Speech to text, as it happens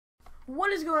What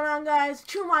is going on, guys?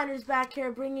 True Miners back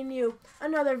here bringing you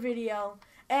another video.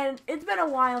 And it's been a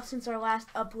while since our last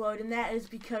upload, and that is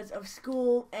because of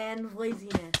school and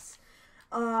laziness.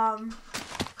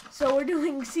 So we're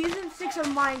doing Season 6 of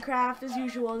Minecraft as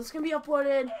usual. This is going to be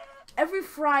uploaded every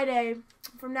Friday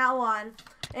from now on.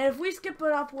 And if we skip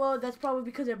an upload, that's probably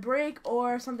because of break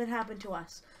or something happened to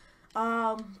us.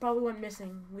 Probably went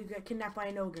missing. We got kidnapped by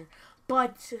an ogre.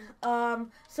 But,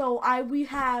 we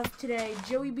have today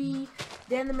Joey B,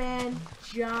 Dan the Man,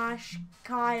 Josh,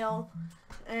 Kyle,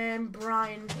 and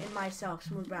Brian, and myself,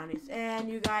 Smooth Brownies. And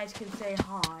you guys can say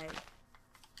hi.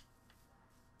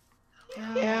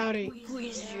 Howdy,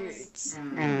 wizards.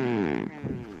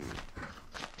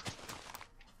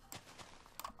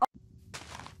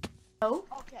 Oh?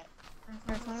 Okay.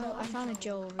 I found a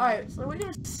Joe over there. Alright, so we're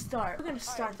gonna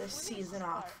start this season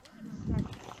off.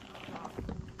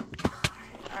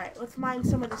 Alright, let's mine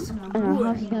some of this wood. And our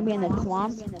house is gonna be in the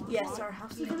swamp. Yes, our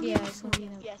house is gonna be Yeah, it's gonna be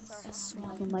in a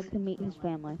swamp. I'd like to meet his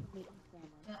family.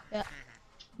 Yeah.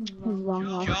 His long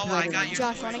lost Joe, I got you.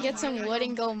 Josh, wanna get some wood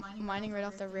and go mining right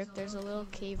off the rip? There's a little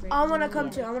cave right I there. wanna come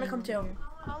too.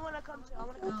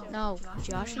 No,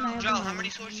 Josh and I are Joe, how many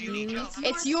swords do you need, Joe?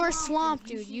 It's your swamp,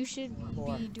 dude. You should be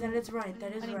That doing is right.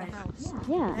 That is mining right. the house.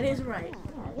 Yeah, That is right.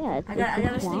 yeah. It's, I it's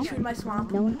gotta a stay swamp. true to my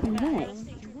swamp. No one comes in it.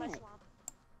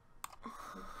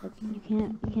 You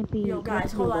can't be. Yo,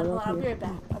 guys, hold on. I'll be right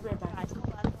back.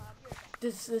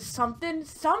 This is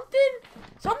something's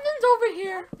over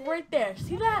here, right there.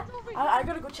 See that? I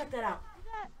gotta go check that out.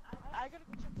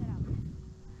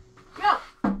 Go!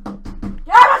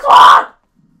 Get out of my swamp!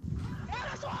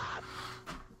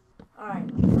 Alright,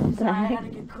 sorry, I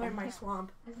had to clear my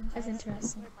swamp. That's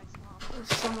interesting. There's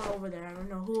someone over there. I don't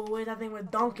know who. Wait, I think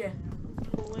with Donkey.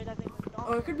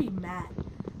 Or it could be Matt.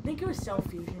 I think it was Cell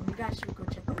Fusion. You guys should go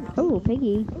check that out. Oh,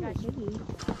 piggy.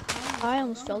 I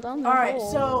almost fell down the Alright,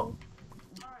 hole. so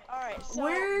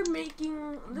we're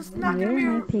making this is not gonna be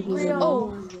a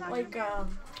real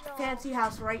fancy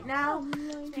house right now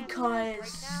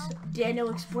because Daniel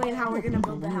explained how we're gonna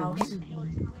build the house.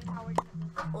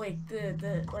 Like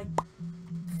the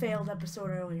failed episode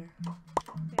earlier.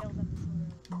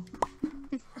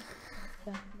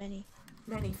 Yeah,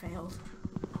 Many failed.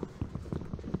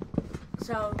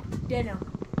 So Daniel.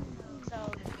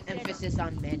 Emphasis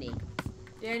on many.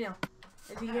 Daniel.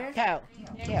 Is he here? Cal,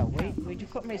 where'd you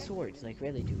put my swords? Like,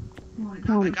 really, dude?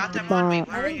 I got them on me. I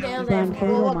Where are think you? Daniel's Brian, there.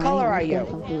 Well, what color are you?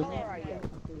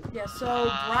 Yeah,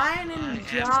 so Brian and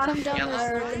Josh Come down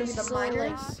are this gonna be the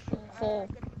miners. hole.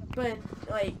 But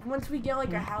like once we get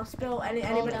like a house built,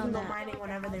 anybody down can go that. mining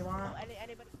whenever they want.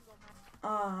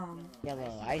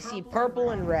 Yellow. I see purple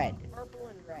and red.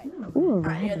 Ooh,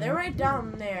 Alright, yeah, right. they're right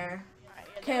down there.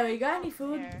 Kale, you got any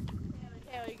food?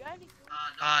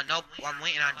 Nope. I'm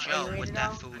waiting on Are you Joe ready with to that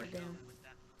go? food.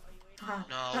 Huh.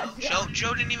 No,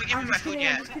 Joe didn't even give me my food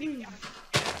yet. I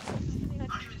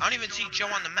don't even see Joe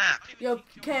on the map. Yo,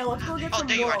 Kale, let's go get Oh, some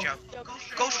there you are, wool. Joe.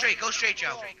 Go straight,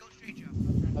 Joe.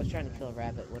 I was trying to kill a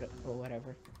rabbit, or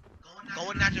whatever.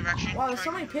 Go in that direction. Wow, there's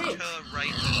so many Turn pigs. to the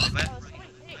right a little bit.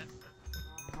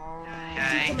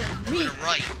 Okay. Some To meat. the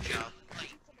right, Joe.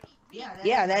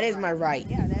 Yeah, that is my right.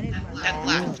 Then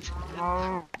left.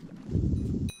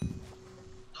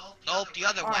 Nope, the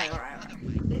other way.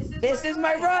 Alright. This is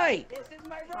my right.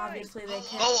 Obviously they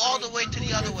can't. Go all the way to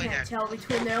the other They way can't there. tell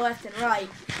between their left and right.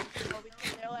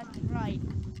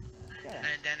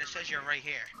 And then it says you're right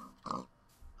here.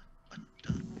 What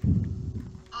the?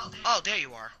 Oh, there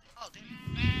you are.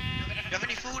 You have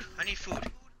any food? I need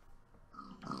food.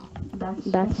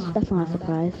 That's not a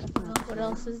surprise. What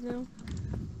else is new?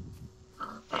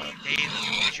 Dave,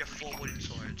 use your 4 wooden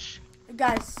swords.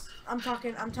 Guys, I'm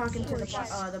talking to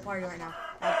the party right now,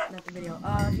 not the video.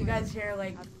 If you guys hear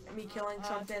like me killing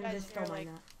something, just don't mind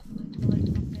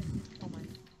that.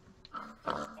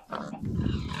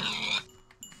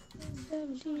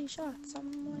 70 shots.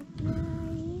 I'm like,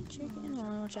 yeah, chicken.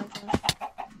 Oh, check.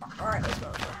 Alright, let's go.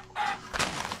 Alright,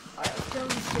 let's kill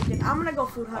this chicken. I'm gonna go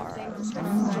food hunting.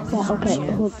 Yeah, okay.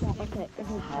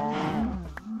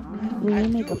 We need to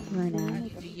make a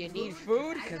furnace. Do you need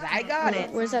food? Cause I got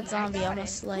it. Where's that zombie? I'm gonna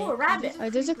slay. Ooh, a rabbit.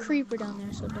 Alright, there's a creeper down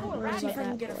there, so don't worry Let's see if I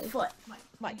about can that. get a boy. foot.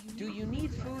 Mike, do you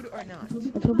need food or not?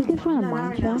 Let's hope we can find a No,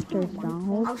 mine shaft or a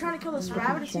stronghold. I'm trying to kill this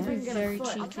rabbit to see if I can get a Very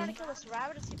foot. cheeky.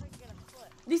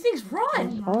 These things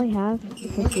run! All I have for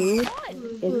food Ooh,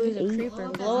 is there's a 8 creeper.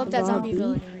 Blow up that raw zombie beef,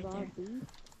 villager right there.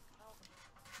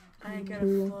 I ain't get a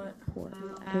 2 foot. pork,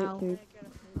 Ow. 3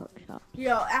 pork chops.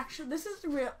 Yo, actually, this is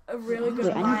a really good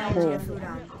Wait, I mine need to get coal. food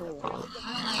on.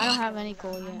 I don't have any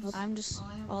coal yet.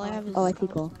 All I have is. Oh, I see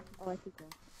coal.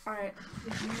 Alright.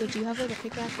 So do you have like a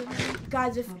pickaxe in there?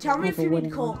 Guys, tell me if you need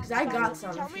wooden coal, one. because I got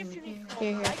some.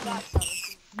 Here.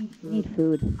 Need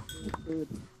food.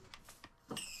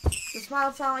 This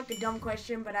might sound like a dumb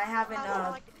question, but I haven't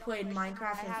played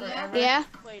Minecraft in forever. Yeah?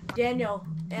 Daniel,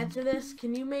 answer this.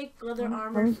 Can you make leather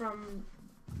armor from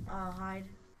hide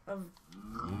of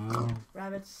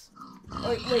rabbits? Oh,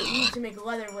 wait, you need to make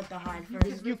leather with the hide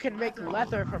first. You can make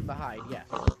leather from the hide, yes.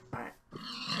 Alright.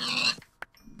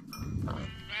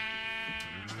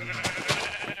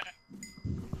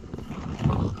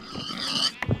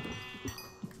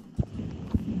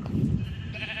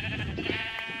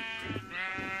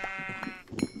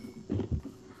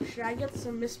 Should I get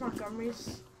some Miss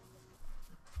Montgomery's?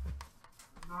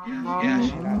 Yeah.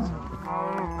 She got some.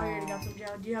 Oh, you already got some,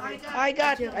 Joe. Do you have any? I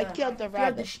do you have I the- killed the Do you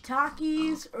have the rabbit.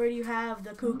 shiitakes, or do you have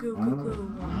the cuckoo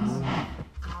ones?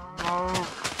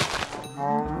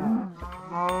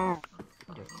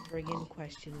 The friggin'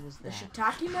 question was The that.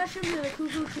 shiitake mushrooms or the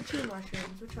cuckoo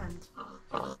mushrooms? Which ones?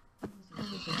 The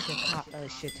The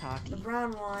shiitake.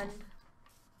 brown one.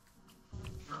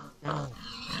 No.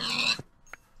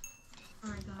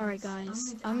 Alright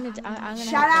guys, I'm gonna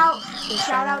Shout have out! to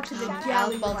Shout out to the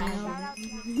Galley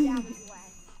Baldino.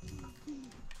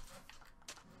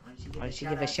 Why don't you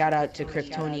give a shout out to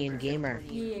Kryptonian Gamer?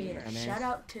 Yeah. Dumbass. Shout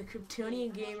out to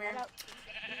Kryptonian Gamer.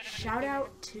 Shout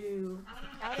out to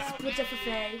Splits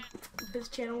FFA.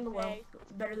 Best channel in the world.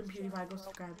 Better than PewDiePie. Go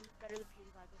subscribe.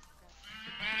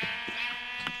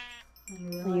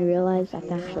 When you realize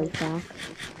that's actually facts.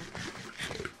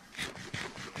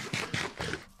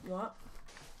 What?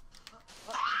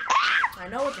 I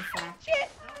know it's a fact.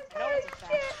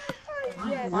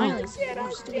 Finally,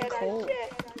 some stupid coal.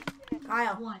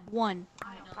 Kyle. One.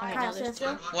 Alright, now Kyle, there's stand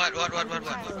still. What?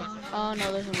 Oh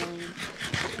no, there's a million.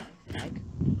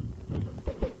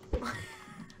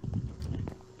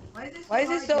 Why is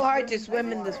it so hard to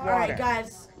swim in this Alright, water?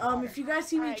 guys. If you guys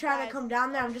see me trying to come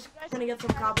down there, I'm just gonna get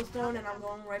some cobblestone and I'm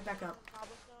going right back up.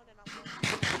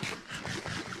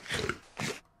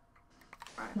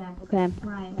 Okay.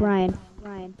 Brian.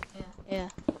 Yeah.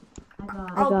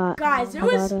 Oh, guys, there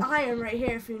was got iron right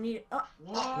here if you need it. Oh,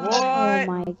 Oh What?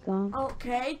 my god.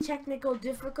 okay, technical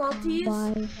difficulties.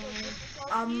 Bye.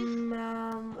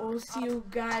 We'll see you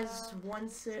guys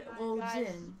once it loads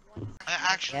in. I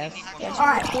actually Yes. need Yeah, more. so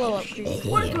Alright. blow up creepy.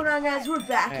 What's going on, guys? We're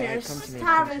back Alright, here. come to me,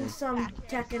 Having come to some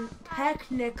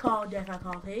technical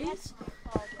difficulties.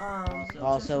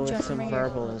 Also with some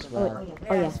verbal as well.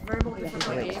 Yes, verbal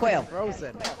difficulties. Wait, quail.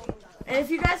 Frozen. And if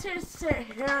you guys hear us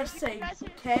say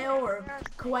kale or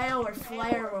quail or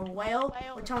flare or whale,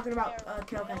 we're talking about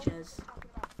kale catches.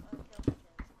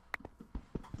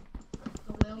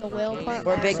 The whale part.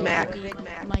 Or Big Mac.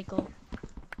 Michael.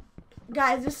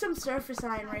 Guys, there's some surface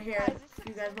iron right here if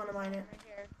you guys want to mine it.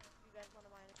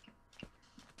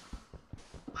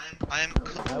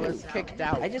 I was kicked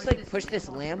out. I just like pushed this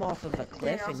lamb off of a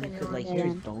cliff and you could like hear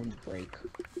his bones break.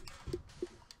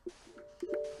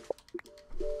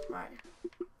 Alright.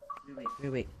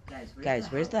 Wait.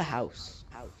 Guys, where's the house?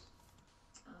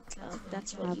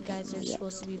 That's what you guys are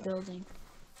supposed to be building.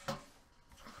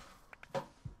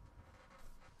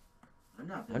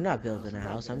 I'm not building a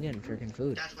house, I'm getting freaking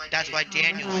food. That's why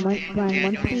Daniel. Brian, once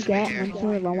you get, once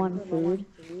you're low on food,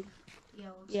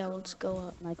 Yeah, let's go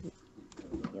up. like,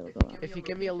 you'll go up. If you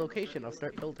give me a location, I'll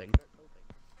start building.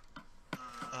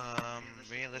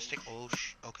 Realistic.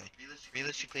 Okay.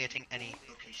 Realistically, I think any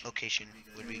location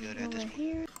would be good at this Over point.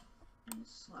 here.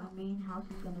 Our main house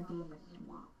is gonna be in the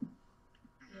swamp.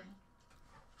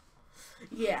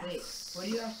 Yeah. Wait, what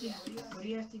do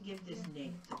you have to give this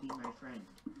Nick to be my friend?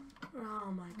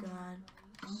 Oh my god.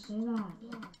 Don't say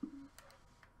that.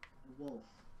 A wolf.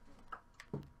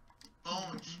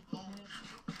 Bones.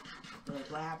 So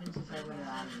like, what happens if I were to,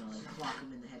 I don't know, like, clock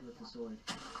him in the head with a sword?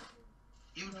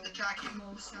 You attack him.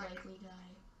 Most likely die.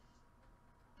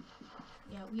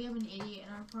 Yeah, we have an idiot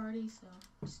in our party, so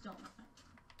just don't mind.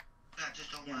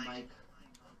 Just don't Yeah, mind. Mike.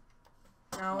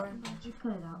 Now we're. Just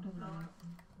cut it out. Doesn't matter.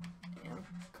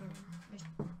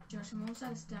 Yeah. Josh, I'm almost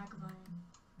at a stack of iron.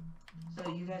 So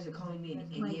you guys are calling me an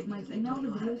Mike, idiot Mike, because I email don't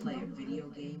know the how to video play a to me. video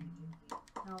game?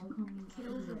 No, we're calling you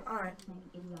an idiot. Alright. Saying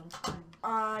idiotic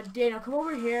friends. Dana, come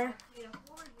over here.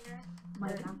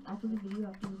 Mike, after the video,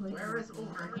 after you play. Where is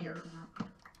over here?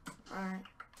 Alright.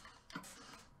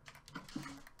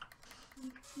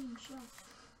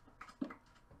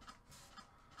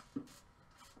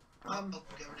 Oh,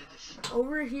 get rid of this.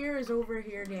 Over here is over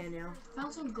here, Daniel.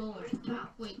 Found some gold.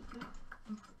 Wait.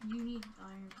 You need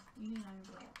iron. You need iron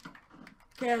block.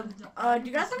 Okay, do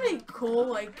you guys have any coal?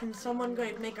 Like, can someone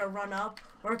like make a run up,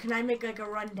 or can I make like a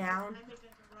run down?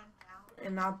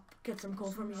 and I'll get some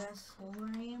coal from you guys. Coal where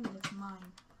I am, it's mine.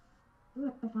 Ooh,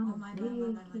 I Oh, found my a bad, big my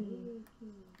bad, my key.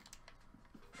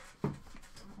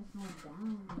 It's going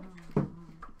down.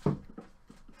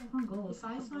 I found gold.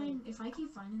 If I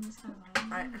keep finding this kind of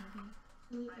item, Alright.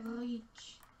 maybe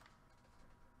leech.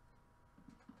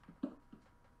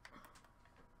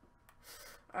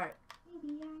 Alright.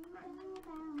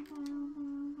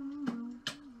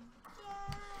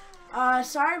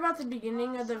 Sorry about the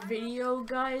beginning of the video,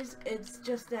 guys. It's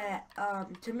just that,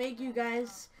 to make you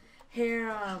guys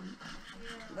hear,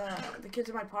 the kids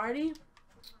at my party,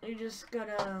 you just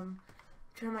gotta,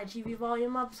 turn my TV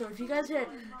volume up. So if you guys hit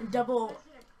double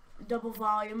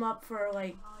volume up for,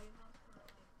 like,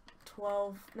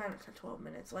 12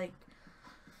 minutes, like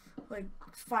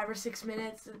 5 or 6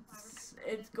 minutes,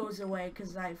 it goes away,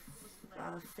 because I've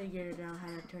figured out how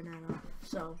to turn that off.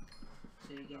 So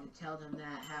you're gonna tell them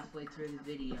that halfway through the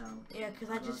video. yeah, because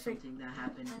I just something that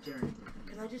happened during the video.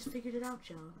 Because I just figured it out,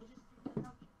 Joe.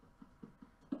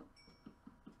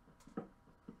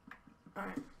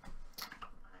 Alright.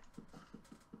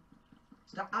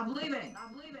 Stop leaving!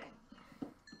 I'm leaving!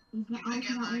 He's not, I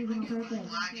cannot leave on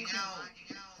purpose. Lagging out.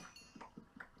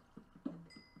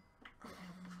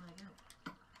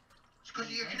 It's because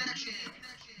of your connection.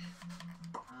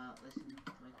 Listen,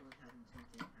 Michael was having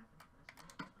something happen.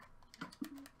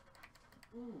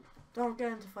 Ooh. Don't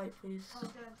get into fight, please.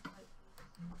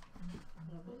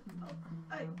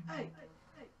 Hey!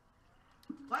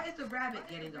 Why is the rabbit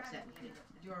getting upset with me?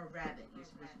 You're a rabbit. You're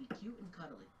supposed to be cute and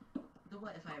cuddly. So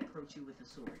what if I approach you with a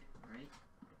sword, alright?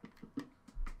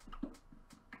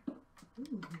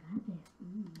 Ooh, rabbit.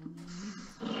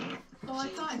 Oh, I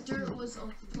thought dirt was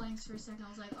planks for a second. I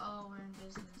was like, oh, we're in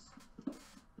business.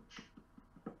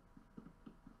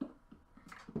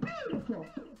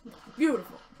 Beautiful.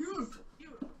 Beautiful. Beautiful.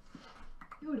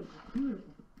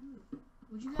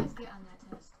 What'd you guys get on that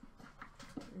test?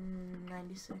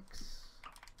 96.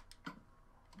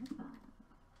 That's fine.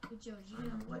 Good Joe, did I you don't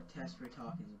get know what test we're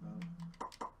talking about.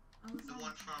 on the The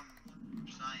one from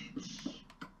science. I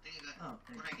think I got, Oh,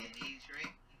 what I get, A's,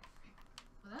 right?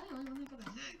 Was that the only one that got I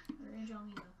think. or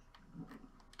Andromeda?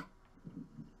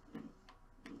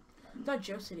 I thought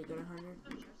Joe said he got 100.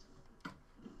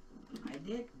 I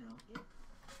did? No.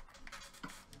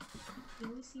 He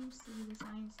always seems to be the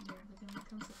science nerd, but then when it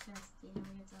comes to tests, he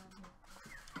never gets on here.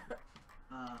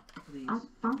 Please.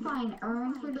 I'm fine.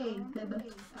 Earn for days, baby.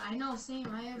 I know, same.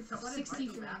 I have 63.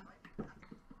 No,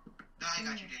 I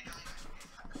got you, Daniel.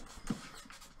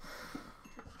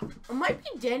 It might be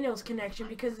Daniel's connection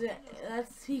because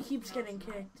he keeps getting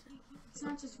kicked. It's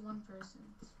not just one person.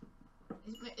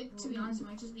 To be honest, it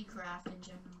might just be craft in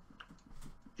general.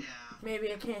 Yeah.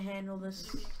 Maybe I can't handle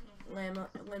this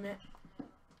limit.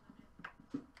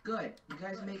 Good. You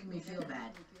guys are making me feel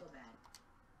bad.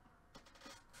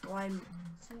 Well, I'm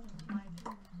 7, 5,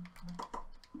 4.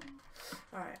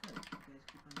 alright. You guys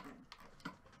keep on getting.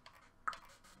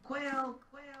 Quail!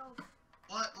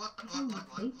 What?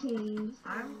 Okay.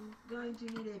 I'm going to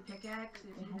need a pickaxe.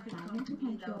 If you could come to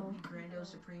me, that would be Grando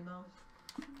Supremo.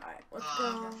 Alright, let's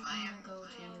go. I Go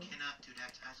cannot do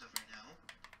that as of right now.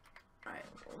 Alright,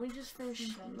 let me just finish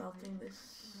melting this.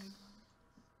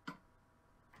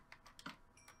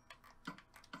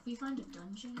 If we find a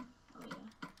dungeon, oh yeah.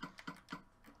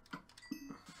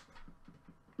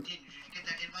 Did you get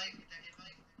that invite?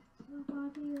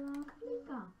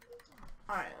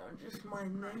 Alright, I'll just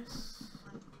mine this.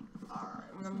 Alright,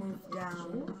 I'm gonna move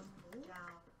down.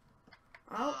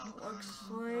 Oh, looks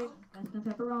like... That's the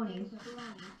pepperonis.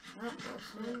 Oh,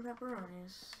 looks like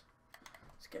pepperonis.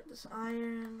 Let's get this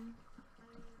iron.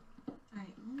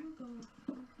 Alright, I'm gonna go.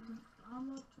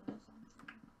 I'm up to something.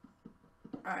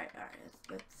 Alright,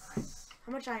 that's...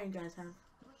 How much iron you guys have?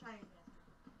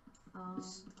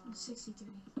 63.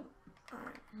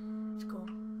 Alright, that's cool.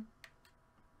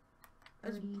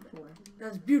 That's, 34.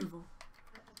 that's beautiful.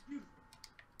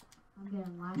 I'm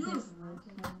getting lots of redstone.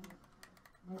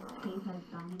 This cave has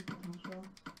diamond potential.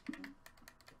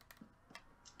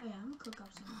 Oh yeah, I'm gonna cook up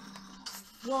some.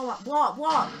 Blow up, blow up, blow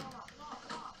up!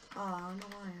 Oh, no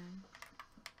iron.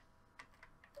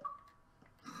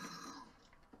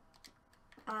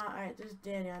 Alright, there's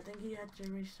Daniel. I think he had to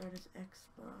restart his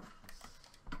Xbox.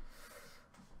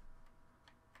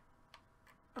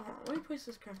 Let me place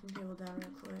this crafting table down real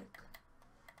quick.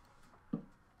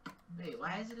 Wait,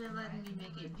 why isn't it letting me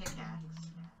make a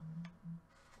pickaxe?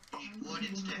 You need wood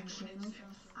and sticks.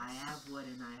 I have wood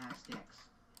and I have sticks.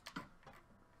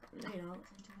 You know.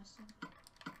 Interesting.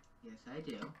 Yes, I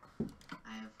do. I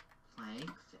have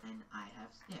planks and I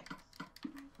have sticks.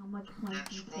 How much Then planks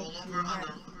do you scroll take? over on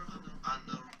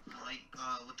the right,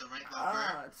 with the right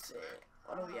bumper. Let's see.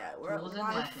 What are we at? We're Tools at and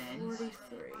live weapons.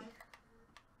 43.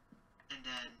 And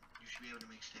then you should be able to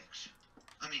make sticks.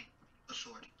 I mean, a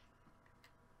sword.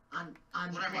 On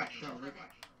Whatever what you need. though? Like,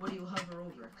 what do you hover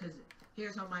over? Because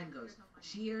here's how mine goes: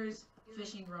 shears,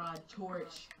 fishing rod,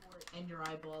 torch, and your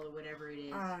eyeball or whatever it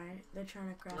is. Alright, they're trying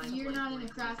to craft. Like- You're not in a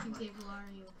crafting table, are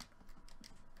you?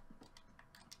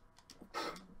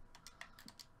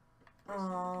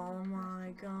 Oh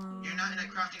my god. You're not in a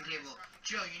crafting table.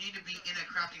 Joe, you need to be in a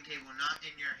crafting table, not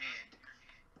in your hand.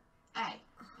 Hey,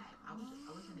 I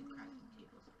wasn't in crafting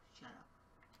tables. Shut up.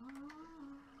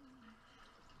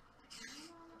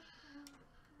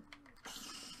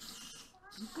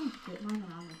 You can shit mine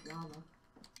around with lava.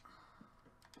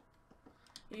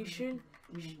 You should.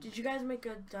 Did you guys make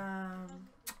a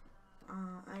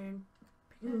iron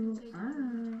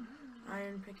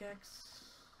iron pickaxe?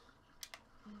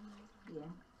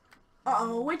 Yeah.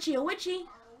 Uh-oh, a witchy.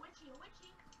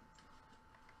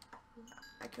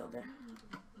 I killed her.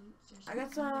 I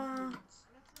got some.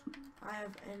 I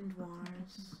have end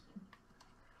wars.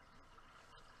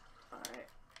 Alright.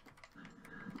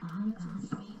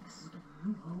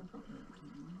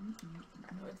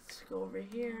 Let's go over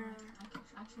here.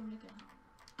 Actually, make it.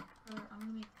 Or I'm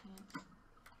gonna make pants.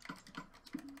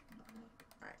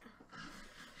 Alright.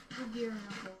 We're gearing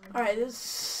up over. Alright,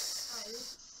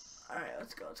 this. Alright,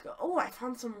 let's go. Oh, I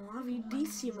found some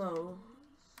Lavidissimo.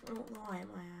 Oh, why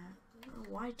am I at? Oh,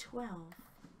 why 12?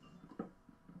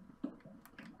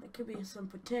 There could be some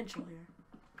potential here.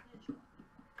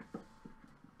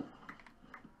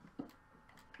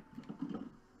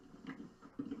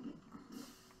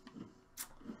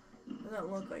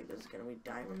 Doesn't look like there's gonna be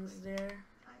diamonds there.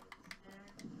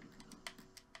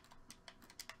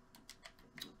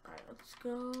 Alright, let's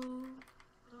go.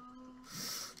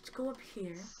 Let's go up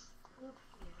here.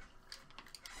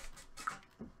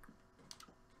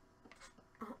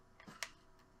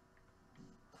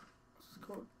 Let's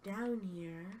go down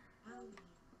here.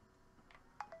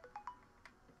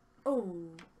 Oh,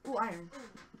 iron.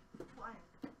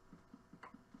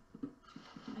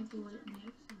 I blew it in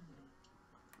there.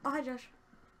 Oh, hi, Josh.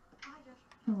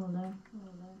 Hello there.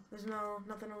 There's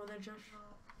nothing over there, Josh.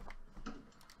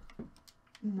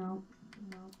 No.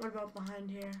 What about behind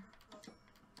here?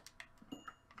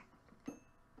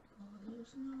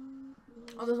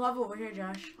 Oh, there's lava over here,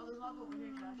 Josh.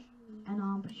 I know,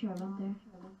 I'm pretty sure I went there.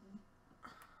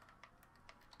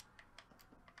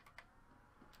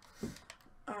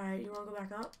 Alright, you wanna go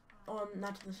back up? Oh,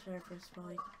 not to the surface, but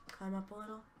like climb up a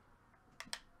little.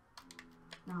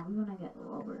 No, we're gonna get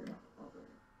lower.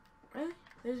 Really?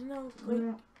 There's no We're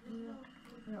like.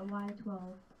 at Y12.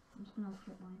 I'm just gonna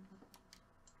strip mine.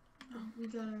 We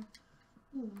got our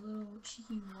little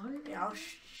cheeky water. Yeah, I'll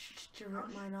strip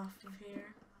mine off of here.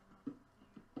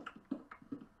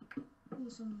 Ooh,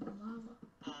 some lava.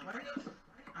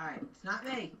 Alright, it's not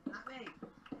me.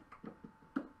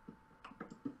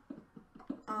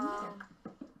 Yeah.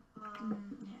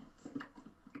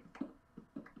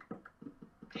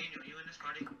 Daniel, you in this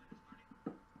party?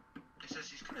 It says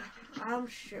he's connected. I'm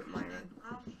strip mining.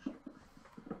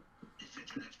 His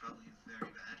internet's probably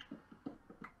very bad.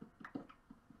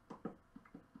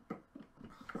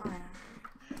 Alright.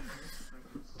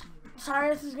 Sorry,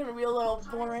 this is gonna be a little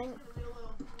boring.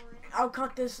 I'm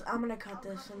gonna cut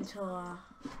this until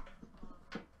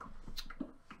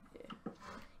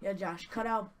yeah, Josh, cut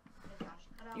out.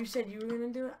 You said you were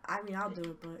gonna do it? I mean, I'll do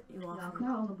it, but you Yeah, I'll offer. cut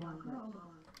all the blonde parts.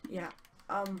 Yeah.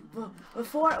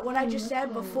 Before what I just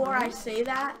said, before I say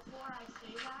that,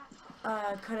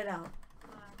 cut it out.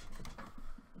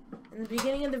 In the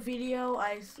beginning of the video,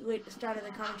 I started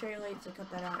the commentary late, so cut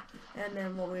that out. And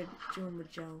then what we're doing with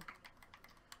Joe.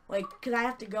 Like, cause I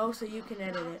have to go, so you can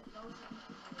edit it.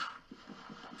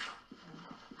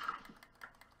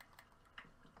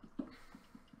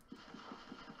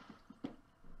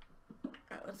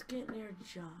 Alright, let's get near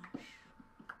Josh.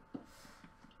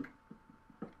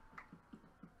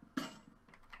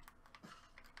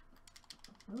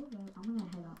 Okay, I'm gonna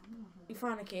head up. You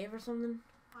find a cave or something?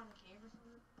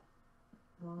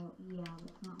 Well, yeah,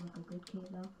 it's not like a good cave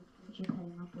though. It's just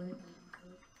heading upward.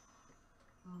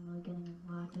 We're getting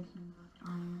lapis and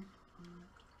iron.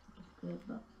 Which is good,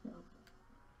 but still.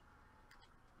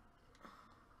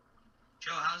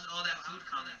 Joe, how's all that food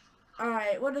coming?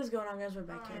 Alright, what is going on, guys? We're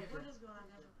back here.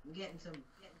 I'm getting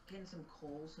some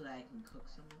coal so that I can cook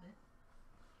some of it.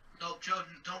 No, Joe,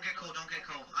 don't get cold,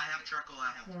 I have charcoal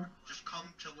at home. Yeah. Just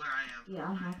come to where I am. Yeah,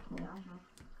 I have coal.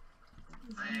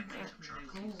 I am making some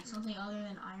charcoal. Coal. Something other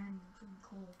than iron and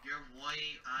coal. You're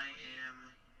white, I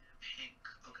am pink.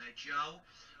 Okay, Joe,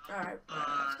 Alright,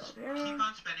 let's go keep here.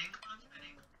 on spinning.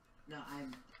 No,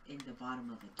 I'm in the bottom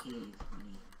of a cave,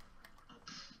 honey.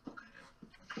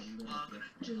 Okay.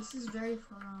 Dude, this is very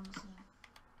promising.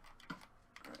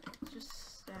 Alright,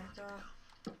 just stack up.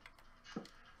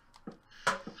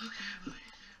 Okay, wait.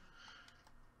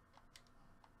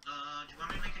 Do you want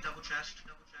me to make a double chest?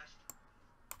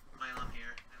 While I'm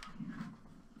here.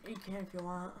 You can if you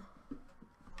want.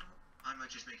 I might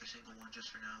just make a single one just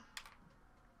for now.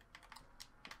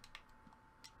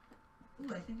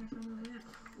 Ooh, I think I found my way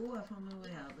out. Ooh, I found my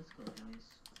way out. Let's go, guys.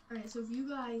 Alright, so if you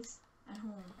guys at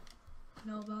home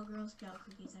know about Girl Scout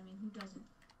cookies, I mean, who doesn't?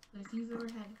 But if you've ever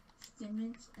had Thin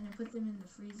Mints and then put them in the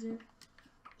freezer,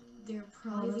 they're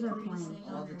probably those the are greatest plain.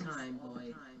 thing All on the earth. time,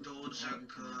 boy. Those are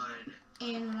good.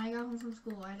 And when I got home from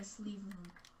school, I had a sleeve of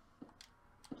them.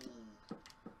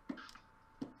 Ooh.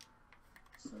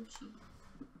 So cheap.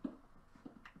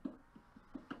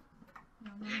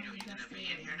 No, no, Daniel, you that's gonna be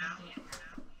the in way here I now? do it.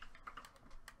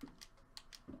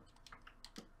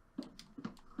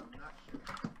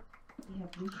 We have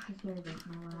reached the service,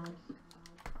 my lads.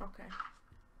 Okay.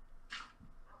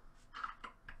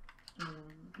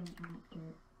 Getting that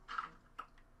dirt.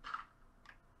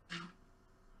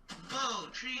 Whoa,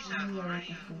 trees have Yeah,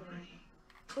 already.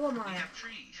 Who am We I? have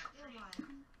trees.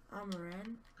 I'm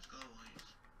red. Let's go, boys.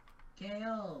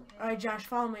 Kale, Alright, Josh,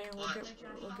 follow me. We'll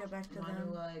What? get back to want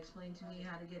them. to explain to me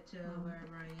how to get to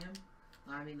wherever I am?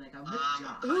 I mean, like, I'm with I'm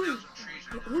Josh. cutting down some trees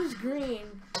right now. Who's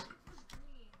green?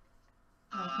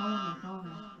 Follow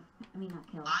me. I mean,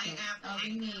 not kill. I kill. am be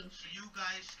pink, me. so you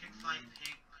guys can find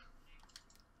pink.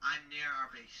 I'm near our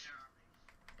base.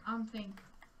 I'm pink.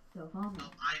 So follow me. No,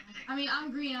 I'm pink. I mean,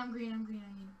 I'm green. I mean,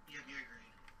 Yep, you're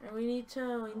green. And we need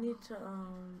to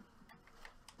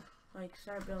like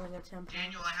start building a temple.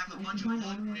 Daniel, I have a I bunch of can wood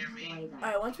find near enemies me. way that.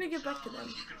 Alright, once we get So back to them.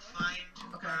 you can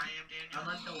find Okay. where I am, I'm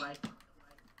Daniel. on the way.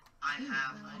 I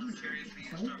have all the materials for you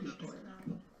to start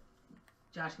building.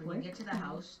 Josh, when you get to the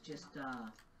house, just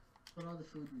put all the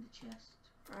food in the chest.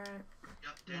 Alright. Yep,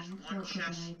 Yeah, there's I'm one still cooking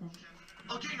chest. everything.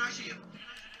 Oh, Daniel, I see you.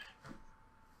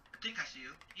 I think I see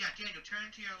you. Yeah, Daniel,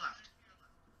 turn to your left.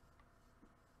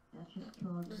 That's just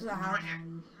killed. This is a house.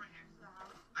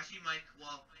 I see Mike.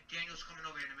 Well, Daniel's coming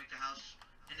over here to make the house.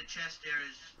 In the chest, there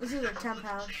is. This is a some temp wood,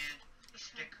 house. Sand, a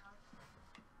stick.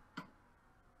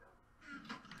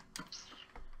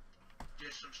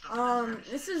 There's some stuff. in the furnace.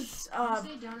 This is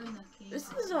stay down in the cave.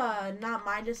 this is not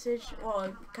my decision. Well,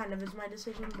 it kind of is my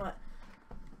decision, but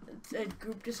it's a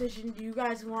group decision. Do you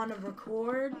guys want to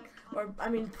record or I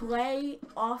mean play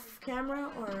off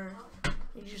camera, or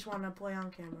you just want to play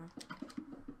on camera?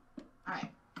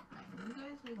 Alright. You guys,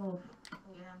 like, Oh,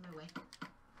 get out of my way.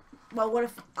 Well, what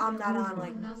if I'm not on?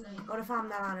 Like, Nothing. what if I'm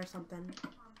not on or something?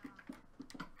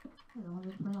 I don't want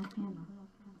to play off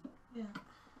camera.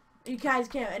 You guys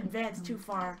can't advance too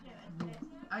far.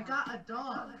 I got a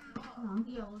dog. No.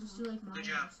 Yeah, we'll just do like mine. Good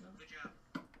job. So. Good job.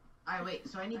 Alright, wait,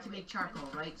 so I need to make charcoal,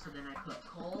 right? So then I put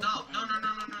coal. No. and-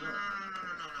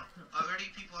 Already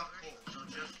people have coal, so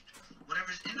just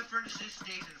whatever's in the furnaces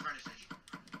stays in the furnaces.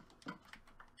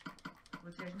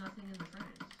 But there's nothing in the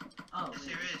furnace. Oh, Yes, wait,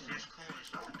 there is. wait. There's coal and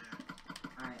stuff in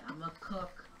there. Alright, I'm gonna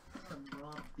cook some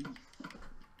raw beef.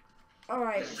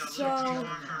 Alright, So, so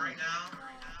for right now.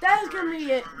 that is gonna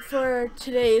be it for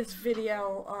today's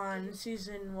video on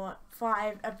season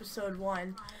 5, episode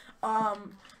 1.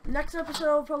 Next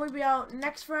episode will probably be out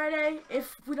next Friday.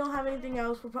 If we don't have anything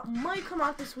else, might come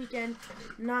out this weekend.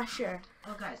 Not sure.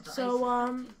 Oh, guys, the So,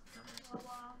 ice-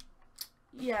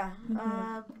 yeah.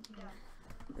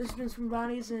 This has been some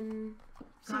Bonnies and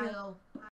see ya. Kyle.